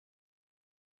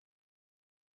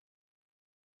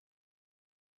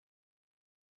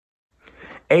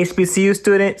HBCU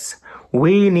students,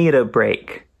 we need a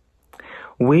break.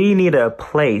 We need a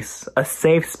place, a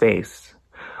safe space,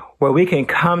 where we can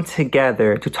come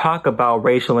together to talk about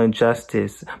racial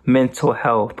injustice, mental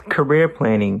health, career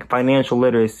planning, financial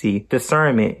literacy,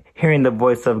 discernment, hearing the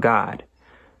voice of God.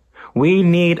 We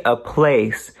need a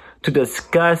place to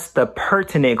discuss the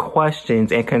pertinent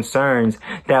questions and concerns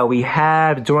that we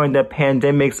have during the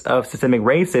pandemics of systemic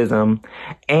racism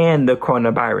and the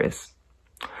coronavirus.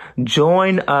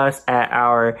 Join us at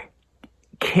our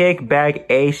Kickback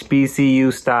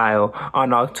HBCU style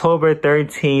on October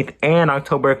 13th and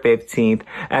October 15th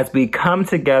as we come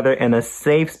together in a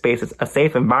safe space, a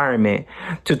safe environment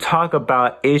to talk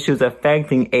about issues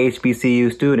affecting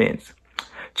HBCU students.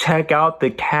 Check out the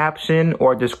caption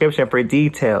or description for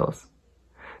details.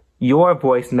 Your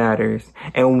voice matters,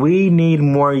 and we need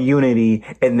more unity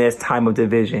in this time of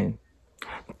division.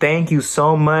 Thank you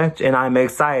so much, and I'm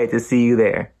excited to see you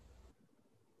there.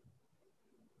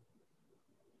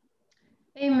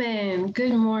 Amen.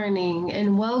 Good morning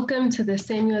and welcome to the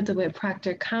Samuel DeWitt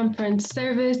Proctor Conference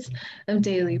service of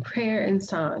daily prayer and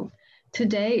song.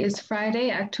 Today is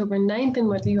Friday, October 9th, and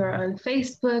whether you are on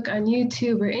Facebook, on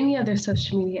YouTube, or any other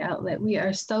social media outlet, we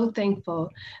are so thankful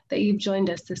that you've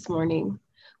joined us this morning.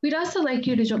 We'd also like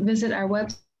you to visit our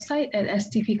website at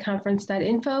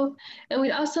sdpconference.info, and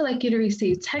we'd also like you to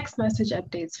receive text message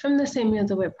updates from the Samuel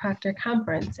DeWitt Proctor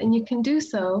Conference, and you can do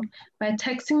so by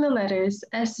texting the letters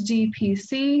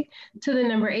SDPC to the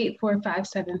number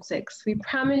 84576. We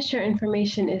promise your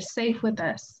information is safe with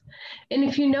us. And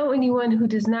if you know anyone who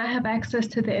does not have access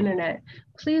to the internet,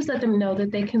 please let them know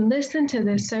that they can listen to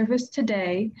this service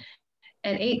today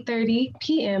at 8:30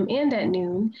 p.m. and at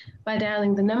noon by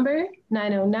dialing the number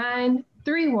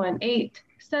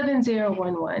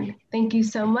 909-318-7011. Thank you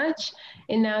so much.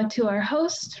 And now to our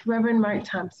host, Reverend Mark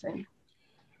Thompson.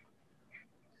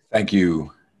 Thank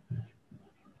you,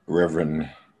 Reverend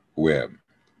Webb.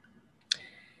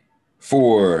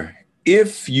 For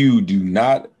if you do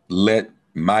not let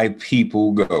my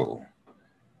people go,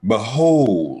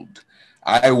 behold,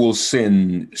 I will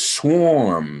send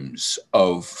swarms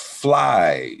of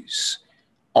flies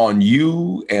on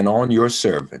you and on your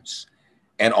servants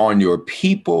and on your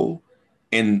people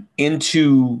and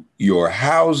into your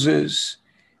houses,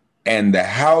 and the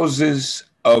houses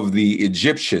of the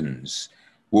Egyptians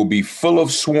will be full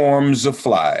of swarms of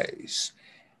flies,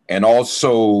 and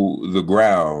also the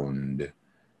ground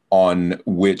on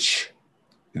which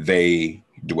they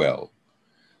dwell.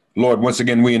 Lord, once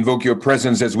again, we invoke your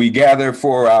presence as we gather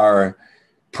for our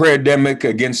prayer-demic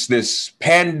against this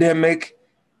pandemic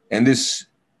and this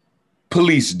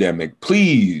police-demic.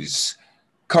 Please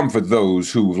comfort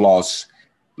those who've lost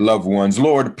loved ones.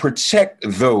 Lord, protect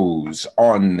those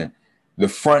on the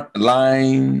front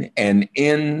line and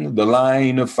in the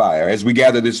line of fire. As we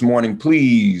gather this morning,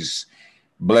 please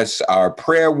bless our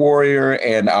prayer warrior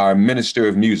and our minister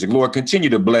of music. Lord, continue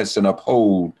to bless and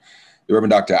uphold the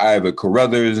Reverend Dr. Ivor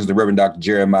Carruthers, the Reverend Dr.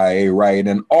 Jeremiah A. Wright,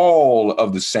 and all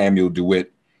of the Samuel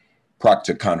DeWitt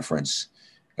Proctor Conference.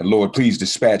 And Lord, please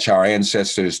dispatch our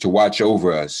ancestors to watch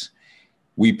over us.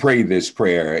 We pray this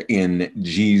prayer in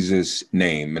Jesus'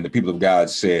 name. And the people of God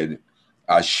said,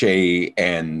 Ashe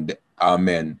and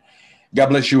Amen. God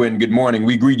bless you and good morning.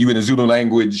 We greet you in the Zulu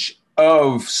language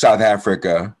of South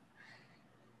Africa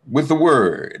with the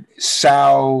word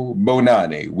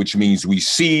Sawubona, which means we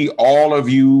see all of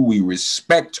you, we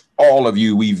respect all of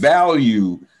you, we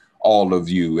value all of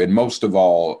you, and most of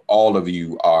all of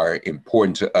you are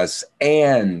important to us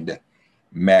and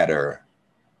matter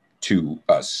to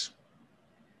us.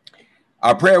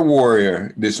 Our prayer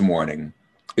warrior this morning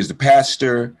is the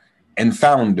pastor and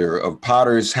founder of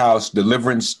Potter's House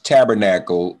Deliverance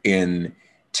Tabernacle in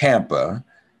Tampa,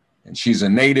 and she's a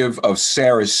native of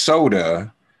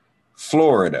Sarasota,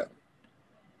 Florida.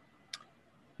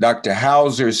 Dr.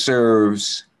 Hauser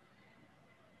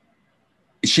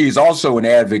she is also an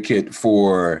advocate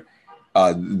for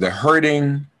the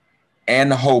hurting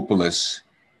and hopeless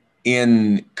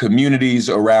in communities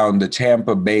around the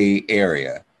Tampa Bay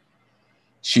area.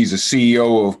 She's a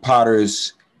CEO of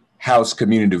Potter's House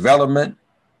Community Development,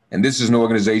 and this is an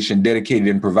organization dedicated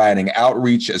in providing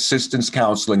outreach, assistance,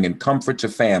 counseling, and comfort to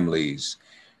families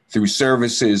through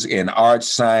services in arts,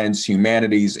 science,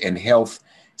 humanities, and health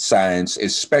science,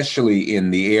 especially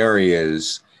in the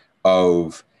areas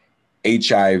of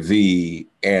HIV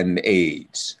and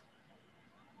AIDS.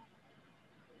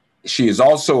 She is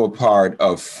also a part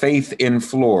of Faith in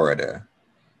Florida,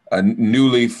 a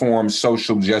newly formed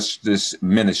social justice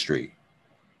ministry.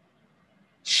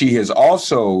 She has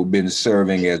also been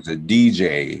serving as a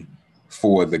DJ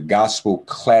for the gospel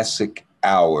classic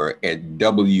hour at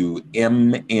WMNF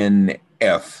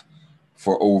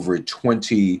for over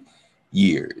 20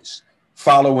 years.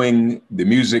 Following the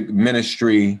music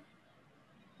ministry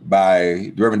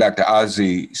by the Reverend Dr.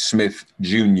 Ozzie Smith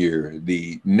Jr.,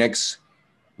 the next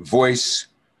voice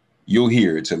you'll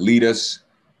hear to lead us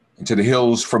into the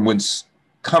hills from whence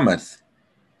cometh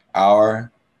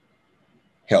our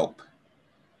help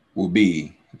will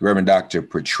be Reverend Dr.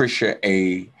 Patricia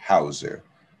A. Hauser.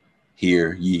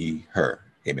 Hear ye her.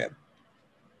 Amen.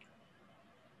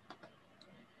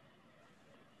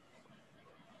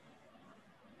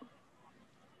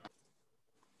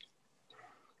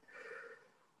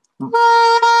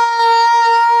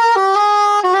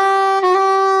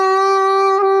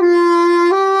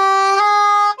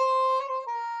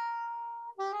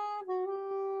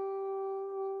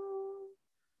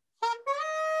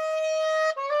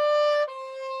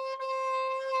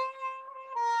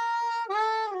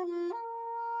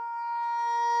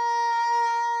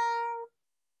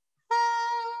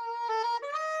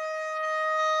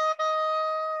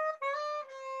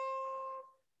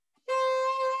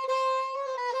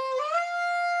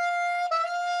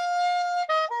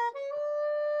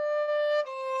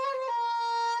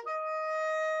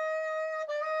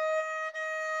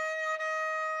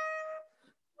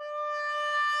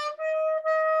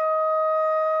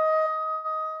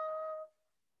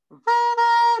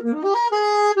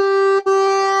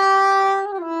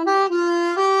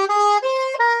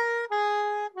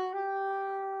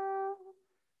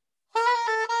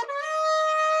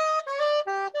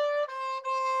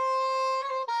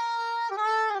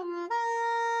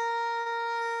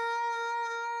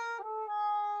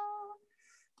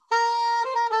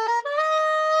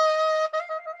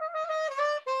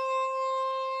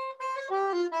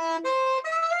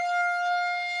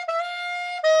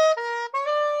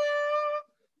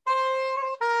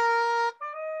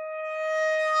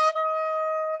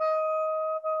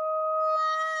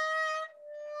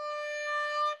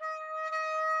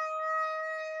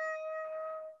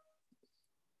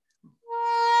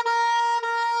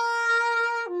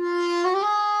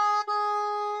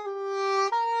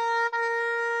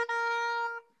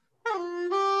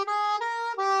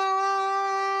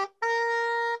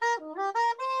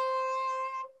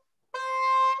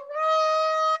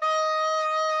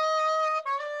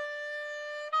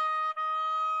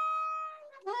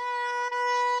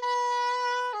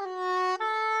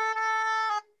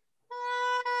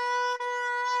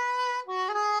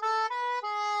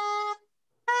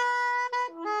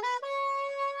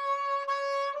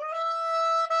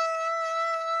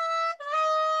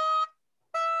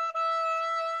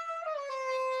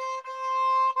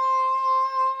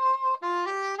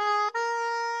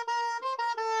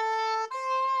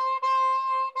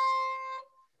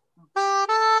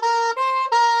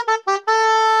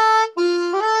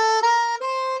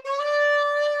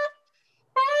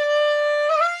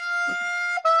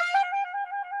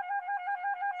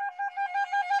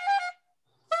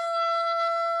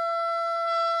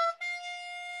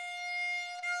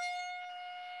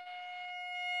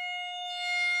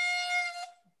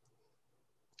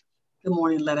 Good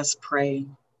morning. Let us pray.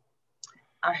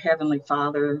 Our Heavenly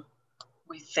Father,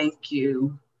 we thank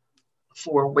you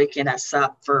for waking us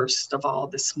up first of all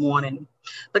this morning.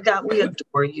 But God, we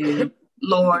adore you.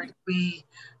 Lord, we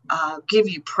give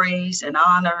you praise and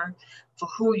honor for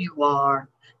who you are,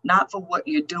 not for what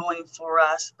you're doing for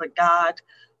us, but God,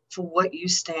 for what you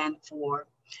stand for.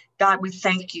 God, we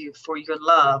thank you for your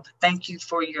love. Thank you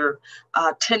for your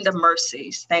tender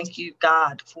mercies. Thank you,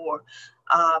 God, for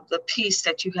the peace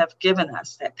that you have given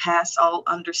us that pass all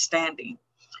understanding.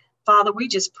 Father, we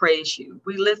just praise you.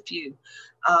 We lift you.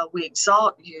 We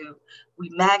exalt you. We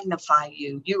magnify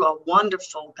you. You are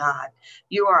wonderful, God.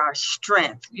 You are our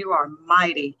strength. You are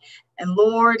mighty. And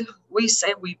Lord, we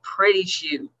say we praise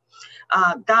you.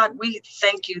 God, we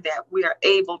thank you that we are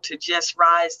able to just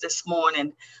rise this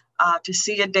morning to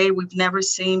see a day we've never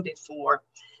seen before.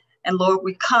 And Lord,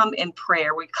 we come in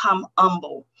prayer. We come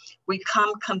humble. We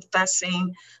come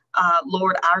confessing,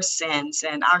 Lord, our sins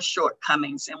and our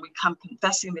shortcomings. And we come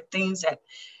confessing the things that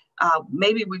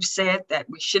maybe we've said that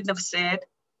we shouldn't have said,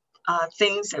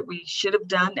 things that we should have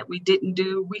done that we didn't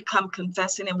do. We come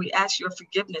confessing and we ask your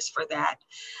forgiveness for that.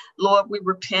 Lord, we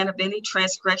repent of any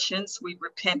transgressions. We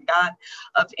repent, God,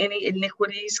 of any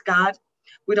iniquities, God.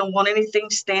 We don't want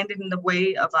anything standing in the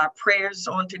way of our prayers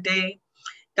on today.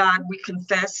 God, we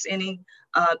confess any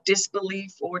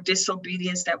disbelief or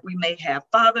disobedience that we may have.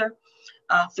 Father,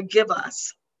 forgive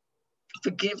us.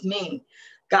 Forgive me,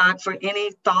 God, for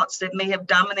any thoughts that may have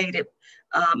dominated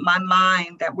my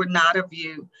mind that were not of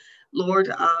you.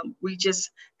 Lord, we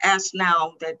just ask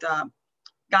now that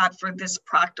God, for this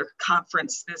Proctor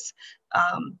conference,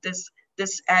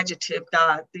 this adjective,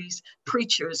 God, these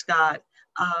preachers, God,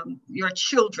 your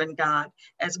children, God,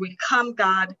 as we come,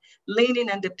 God, leaning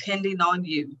and depending on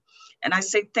you. And I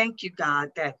say thank you, God,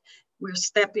 that we're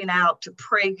stepping out to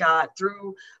pray, God,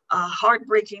 through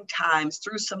heartbreaking times,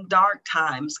 through some dark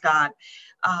times, God.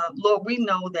 Lord, we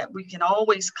know that we can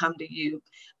always come to you,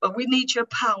 but we need your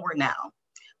power now.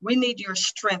 We need your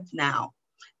strength now.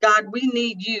 God, we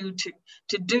need you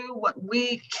to do what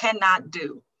we cannot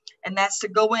do. And that's to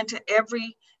go into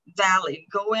every valley,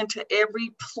 go into every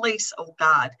place, oh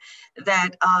God,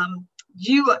 that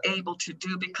you are able to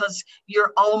do, because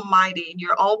you're almighty,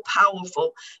 you're all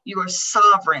powerful, you are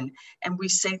sovereign. And we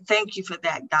say thank you for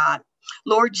that, God.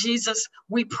 Lord Jesus,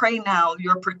 we pray now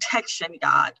your protection,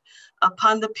 God,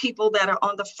 upon the people that are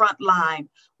on the front line.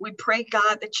 We pray,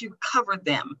 God, that you cover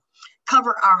them.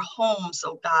 Cover our homes,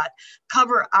 oh God.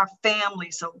 Cover our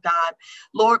families, oh God.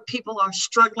 Lord, people are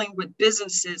struggling with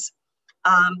businesses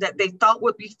that they thought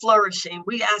would be flourishing.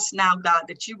 We ask now, God,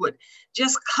 that you would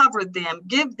just cover them,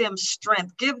 give them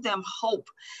strength, give them hope,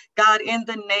 God, in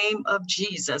the name of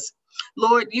Jesus.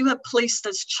 Lord, you have placed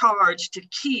us charged to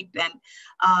keep and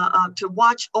to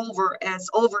watch over as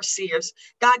overseers.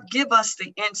 God, give us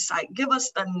the insight, give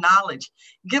us the knowledge,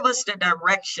 give us the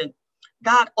direction.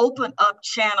 God, open up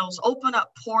channels, open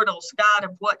up portals, God,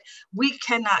 of what we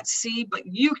cannot see, but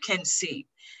you can see.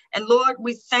 And Lord,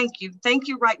 we thank you. Thank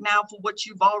you right now for what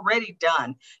you've already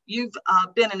done. You've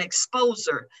been an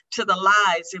exposer to the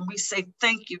lies, and we say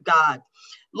thank you, God.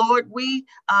 Lord, we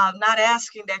are not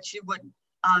asking that you would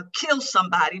kill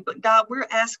somebody, but God, we're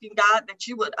asking, God, that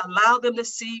you would allow them to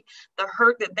see the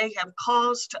hurt that they have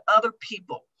caused to other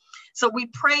people. So we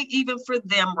pray even for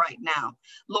them right now,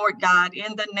 Lord God,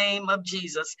 in the name of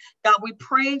Jesus. God, we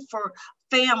pray for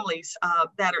families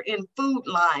that are in food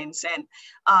lines and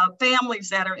families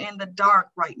that are in the dark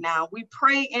right now. We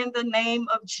pray in the name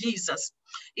of Jesus,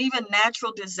 even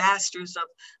natural disasters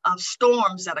of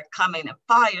storms that are coming and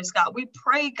fires, God. We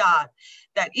pray, God,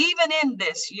 that even in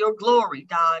this, your glory,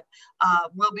 God,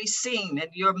 will be seen and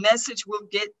your message will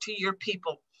get to your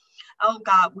people. Oh,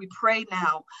 God, we pray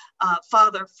now,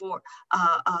 Father, for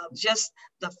just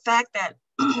the fact that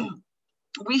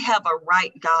we have a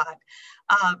right, God,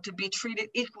 to be treated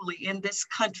equally in this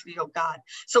country, oh God.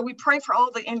 So we pray for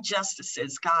all the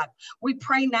injustices, God. We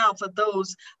pray now for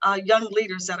those young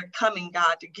leaders that are coming,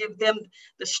 God, to give them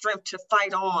the strength to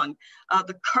fight on,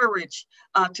 the courage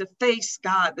to face,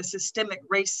 God, the systemic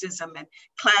racism and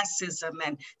classism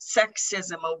and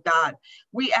sexism, oh God.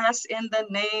 We ask in the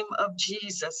name of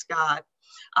Jesus, God,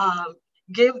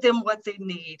 give them what they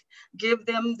need. Give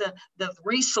them the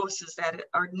resources that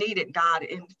are needed, God,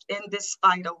 in this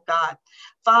fight, oh God.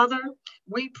 Father,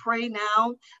 we pray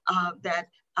now that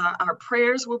our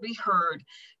prayers will be heard.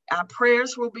 Our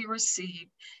prayers will be received.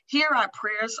 Hear our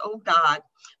prayers, oh God,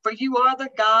 for you are the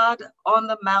God on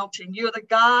the mountain. You're the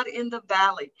God in the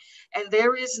valley, and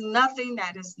there is nothing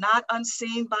that is not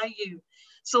unseen by you.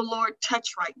 So Lord,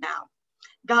 touch right now.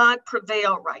 God,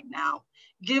 prevail right now.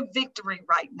 Give victory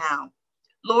right now.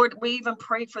 Lord, we even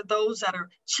pray for those that are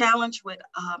challenged with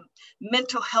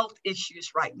mental health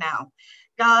issues right now.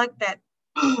 God, that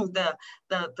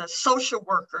the social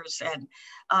workers and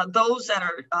those that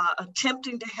are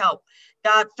attempting to help,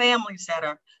 God, families that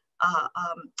are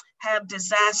have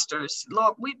disasters.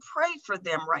 Lord, we pray for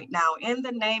them right now in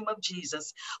the name of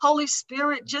Jesus. Holy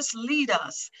Spirit, just lead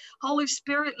us. Holy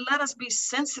Spirit, let us be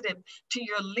sensitive to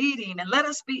your leading and let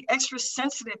us be extra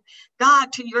sensitive,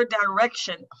 God, to your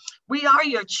direction. We are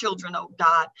your children, oh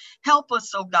God. Help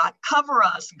us, oh God. Cover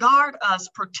us, guard us,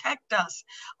 protect us,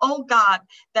 oh God,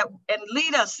 and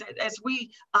lead us as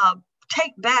we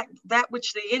take back that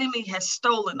which the enemy has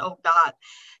stolen, oh God.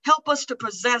 Help us to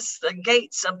possess the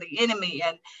gates of the enemy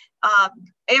and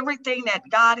everything that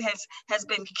God has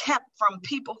been kept from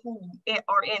people who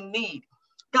are in need.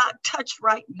 God, touch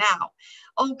right now.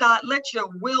 Oh God, let your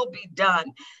will be done.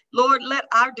 Lord, let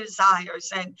our desires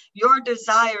and your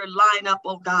desire line up,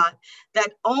 oh God,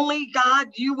 that only God,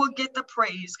 you will get the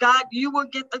praise. God, you will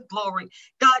get the glory.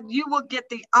 God, you will get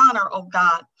the honor, oh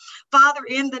God. Father,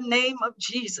 in the name of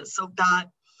Jesus, oh God,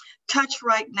 touch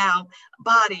right now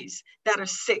bodies that are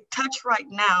sick. Touch right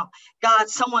now, God,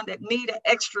 someone that need an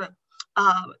extra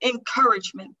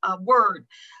encouragement, word.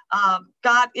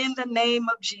 God, in the name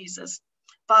of Jesus,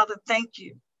 Father, thank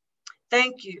you.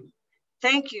 Thank you.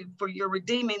 Thank you for your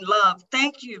redeeming love.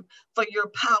 Thank you for your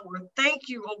power. Thank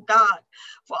you, oh God,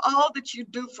 for all that you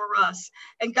do for us.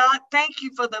 And God, thank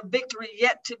you for the victory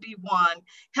yet to be won.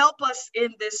 Help us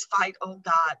in this fight, oh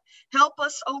God. Help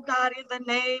us, oh God, in the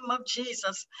name of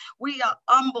Jesus. We are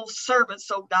humble servants,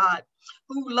 oh God,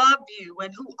 who love you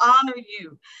and who honor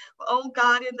you. Oh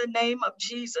God, in the name of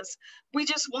Jesus, we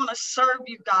just want to serve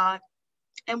you, God.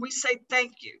 And we say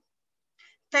thank you.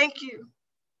 Thank you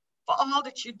for all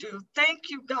that you do. Thank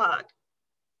you, God.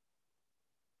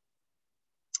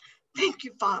 Thank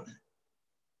you, Father.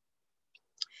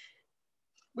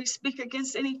 We speak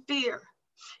against any fear,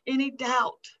 any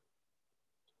doubt.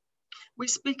 We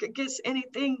speak against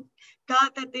anything, God,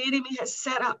 that the enemy has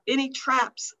set up, any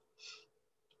traps.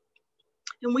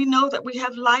 And we know that we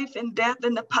have life and death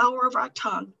in the power of our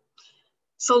tongue.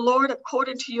 So, Lord,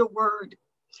 according to your word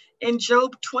in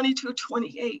Job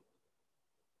 22:28,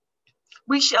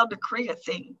 we shall decree a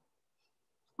thing.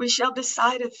 We shall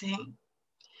decide a thing.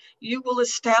 You will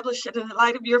establish it in the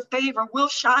light of your favor. We'll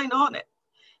shine on it.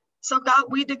 So, God,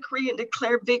 we decree and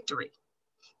declare victory.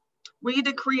 We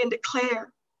decree and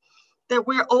declare that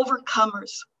we're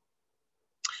overcomers.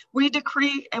 We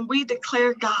decree and we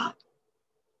declare, God,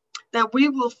 that we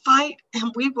will fight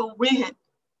and we will win.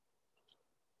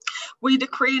 We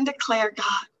decree and declare,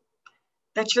 God,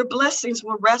 that your blessings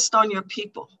will rest on your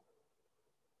people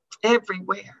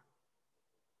everywhere.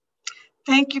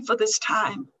 Thank you for this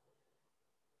time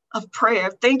of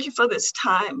prayer. Thank you for this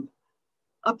time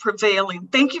of prevailing.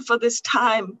 Thank you for this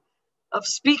time of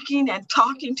speaking and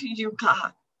talking to you,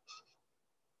 God.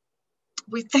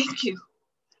 We thank you.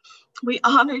 We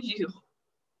honor you.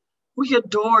 We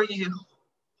adore you.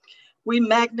 We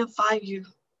magnify you.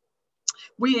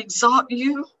 We exalt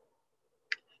you.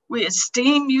 We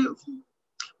esteem you.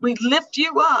 We lift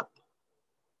you up,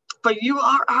 for you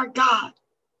are our God.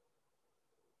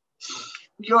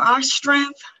 You're our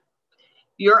strength.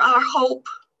 You're our hope.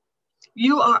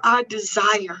 You are our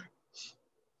desire.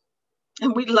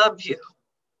 And we love you.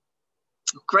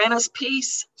 Grant us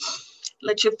peace.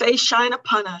 Let your face shine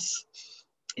upon us.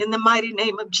 In the mighty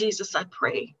name of Jesus, I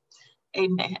pray.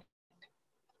 Amen.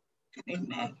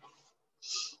 Amen.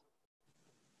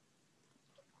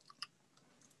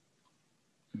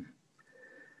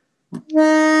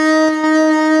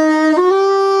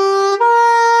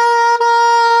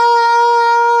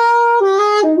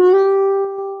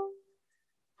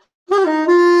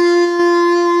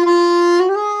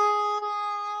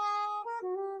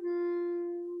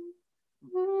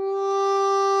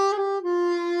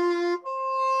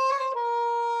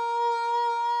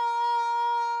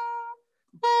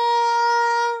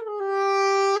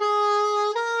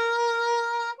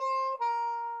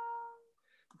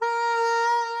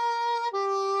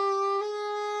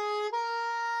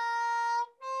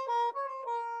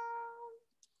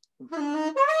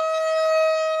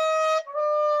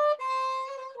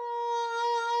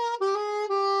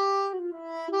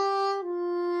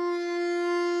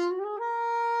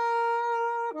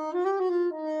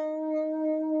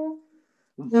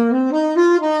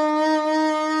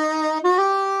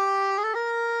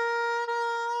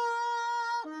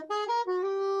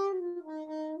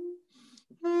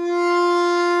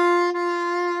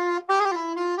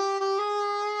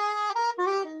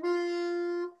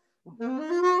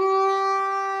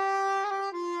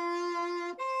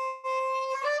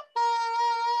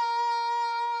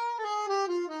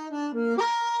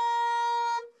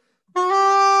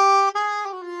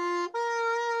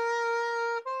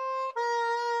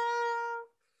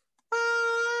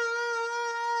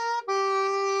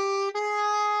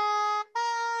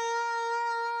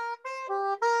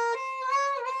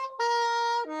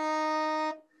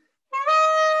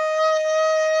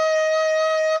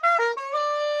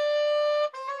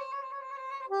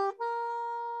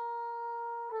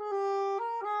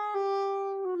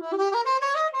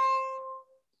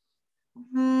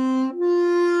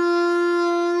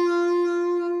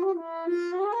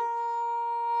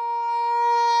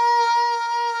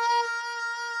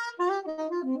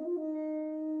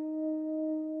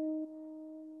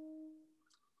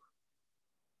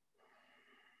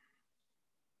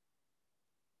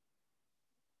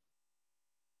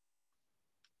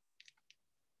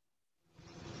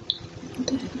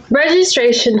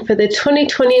 Registration for the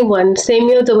 2021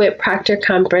 Samuel DeWitt Proctor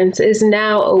Conference is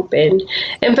now open,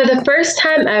 and for the first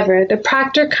time ever, the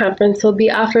Proctor Conference will be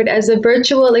offered as a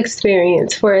virtual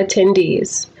experience for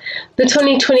attendees. The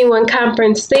 2021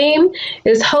 conference theme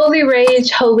is Holy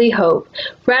Rage, Holy Hope,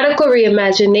 Radical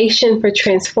Reimagination for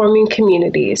Transforming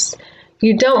Communities.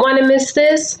 You don't want to miss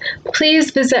this?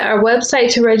 Please visit our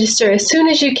website to register as soon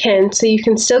as you can so you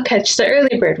can still catch the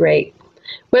early bird rate.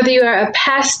 Whether you are a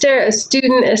pastor, a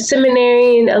student, a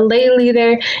seminarian, a lay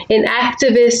leader, an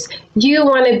activist, you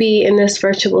want to be in this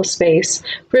virtual space.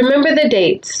 Remember the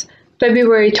dates,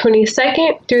 February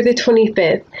 22nd through the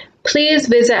 25th. Please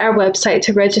visit our website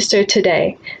to register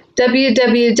today,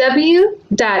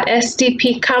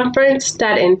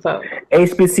 www.sdpconference.info.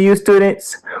 HBCU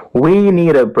students, we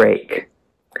need a break.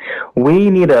 We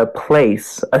need a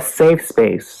place, a safe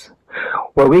space,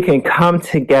 where we can come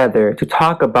together to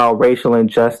talk about racial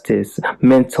injustice,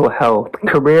 mental health,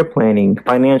 career planning,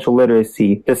 financial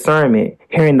literacy, discernment,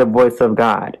 hearing the voice of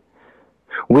God.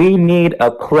 We need a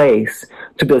place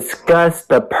to discuss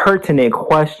the pertinent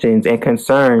questions and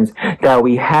concerns that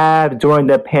we have during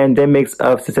the pandemics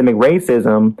of systemic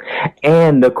racism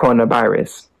and the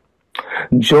coronavirus.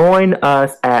 Join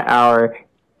us at our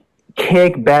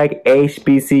Kickback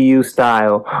HBCU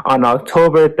style on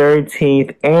October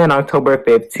 13th and October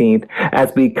 15th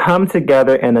as we come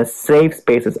together in a safe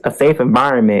space, a safe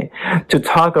environment to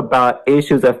talk about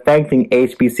issues affecting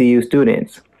HBCU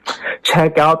students.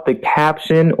 Check out the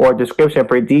caption or description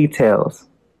for details.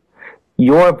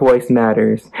 Your voice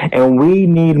matters, and we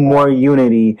need more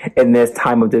unity in this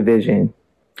time of division.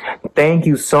 Thank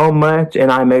you so much, and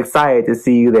I'm excited to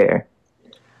see you there.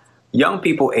 Young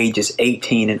people ages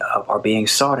 18 and up are being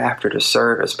sought after to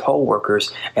serve as poll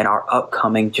workers in our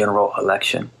upcoming general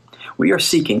election. We are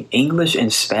seeking English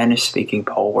and Spanish-speaking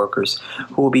poll workers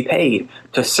who will be paid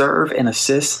to serve and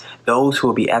assist those who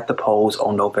will be at the polls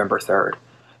on November 3rd.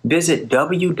 Visit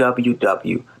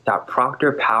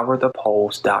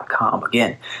www.proctorpowerthepolls.com.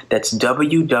 Again, that's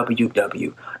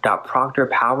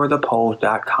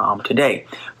www.proctorpowerthepolls.com today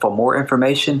for more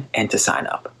information and to sign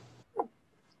up.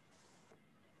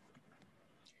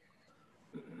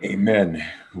 Amen.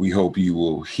 We hope you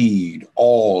will heed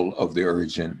all of the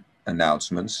urgent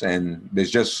announcements. And there's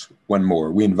just one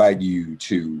more. We invite you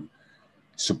to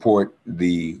support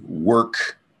the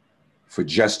work for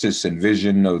justice and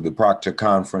vision of the Proctor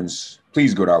Conference.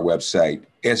 Please go to our website,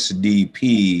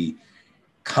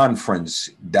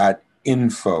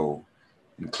 sdpconference.info,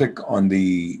 and click on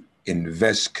the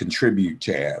Invest Contribute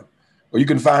tab. Or you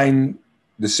can find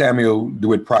the Samuel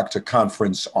DeWitt Proctor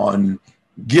Conference on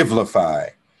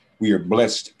Givelify. We are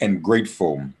blessed and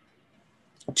grateful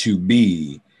to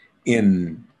be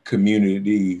in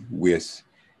community with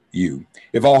you.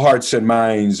 If all hearts and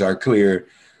minds are clear,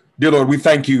 dear Lord, we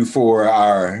thank you for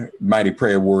our mighty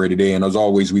prayer word today. And as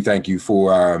always, we thank you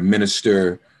for our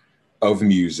minister of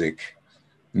music.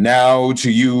 Now to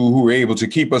you who are able to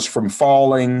keep us from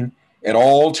falling at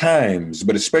all times,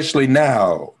 but especially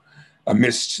now,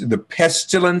 amidst the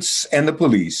pestilence and the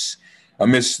police,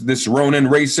 amidst this Ronin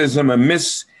racism,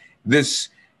 amidst this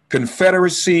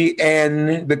Confederacy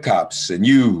and the cops, and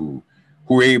you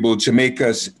who are able to make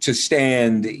us to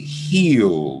stand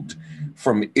healed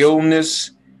from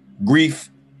illness, grief,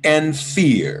 and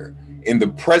fear in the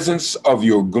presence of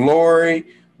your glory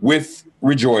with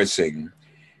rejoicing.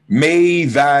 May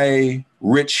thy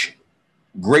rich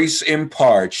grace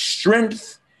impart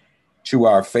strength to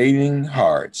our fading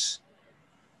hearts,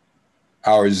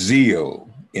 our zeal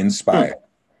inspire.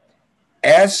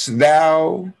 As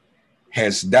thou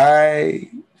hast died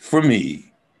for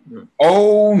me,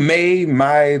 oh, may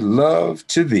my love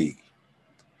to thee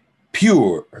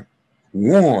pure,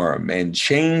 warm, and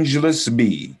changeless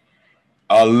be,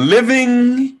 a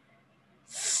living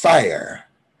fire.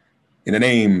 In the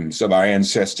names of our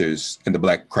ancestors and the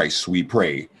Black Christ, we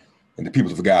pray. And the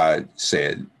people of God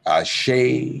said,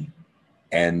 Ashe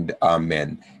and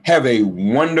Amen. Have a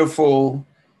wonderful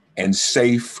and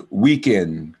safe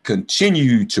weekend.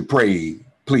 Continue to pray,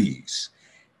 please.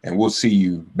 And we'll see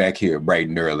you back here bright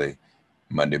and early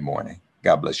Monday morning.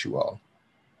 God bless you all.